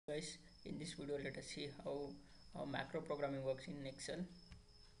Guys, in this video let us see how macro programming works in Excel.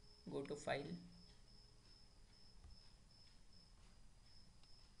 Go to File,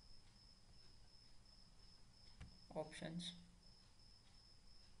 Options,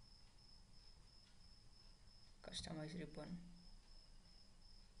 Customize Ribbon,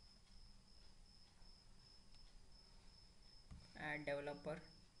 Add Developer,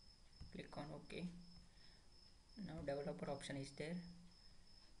 click on OK. Now developer option is there.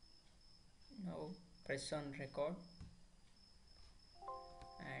 Now press on record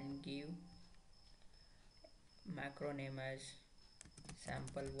and give macro name as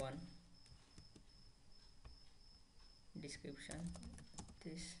sample1. Description: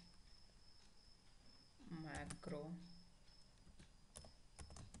 this macro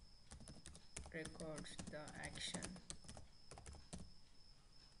records the action.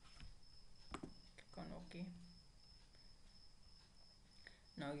 Click on OK.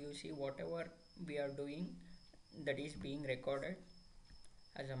 Now you see whatever we are doing, that is being recorded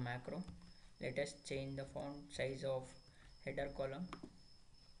as a macro. Let us change the font size of header column.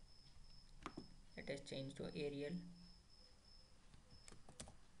 Let us change to Arial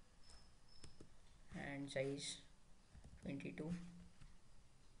and size 22,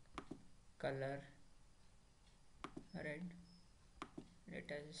 color red.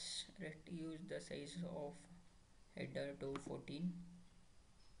 Let us use the size of header to 14.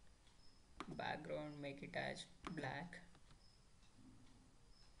 Background, make it as black.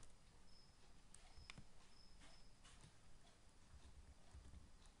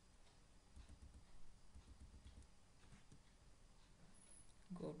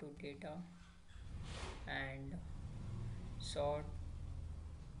 Go to data and sort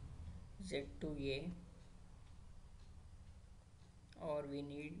Z to A, or we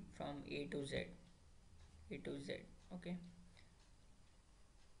need from A to Z. Okay.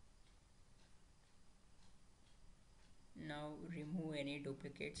 Now remove any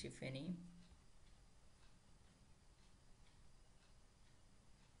duplicates if any.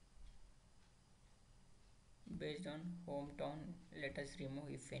 Based on hometown, let us remove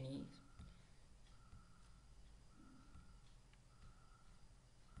if any.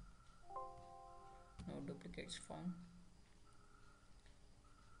 No duplicates found.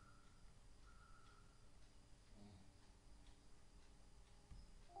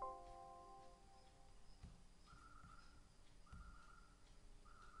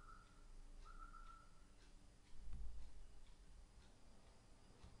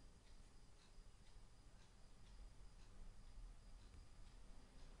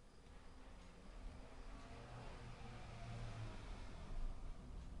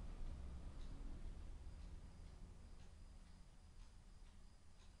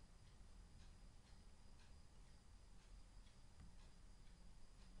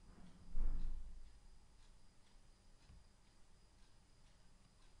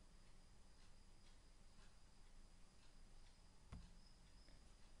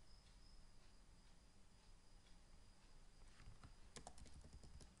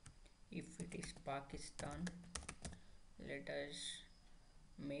 If it is Pakistan, let us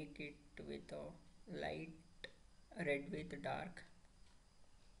make it with a light red with dark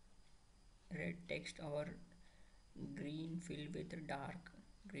red text, or green fill with dark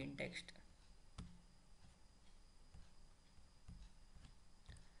green text.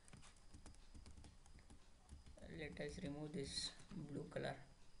 Let us remove this blue color.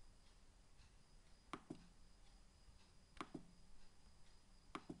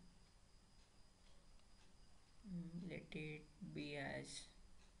 Let it be as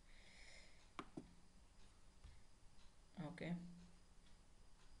okay.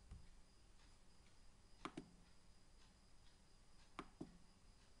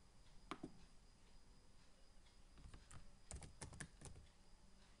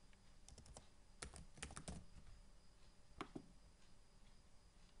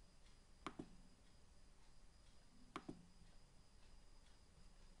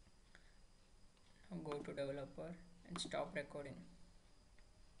 Now go to developer and stop recording.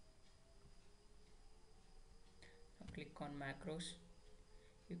 Now click on macros.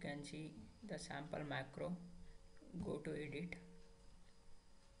 You can see the sample macro. Go to edit.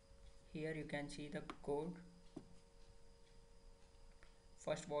 Here you can see the code.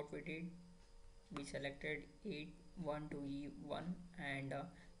 First what we did, we selected E1 to E1 and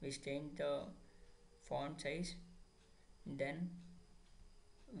we changed the font size. Then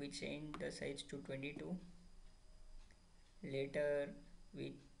we changed the size to 22. Later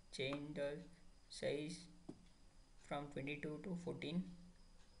we changed the size from 22 to 14.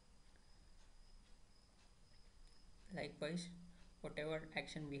 Likewise whatever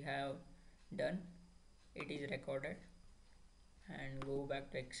action we have done, it is recorded. And go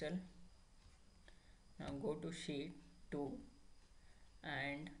back to Excel. Now go to sheet 2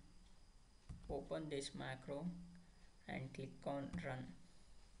 and open this macro and click on run.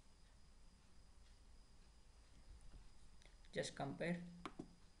 Just compare,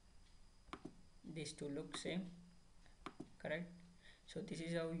 these two look same, correct? So this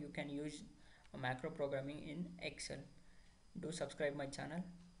is how you can use macro programming in Excel. Do subscribe my channel.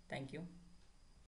 Thank you.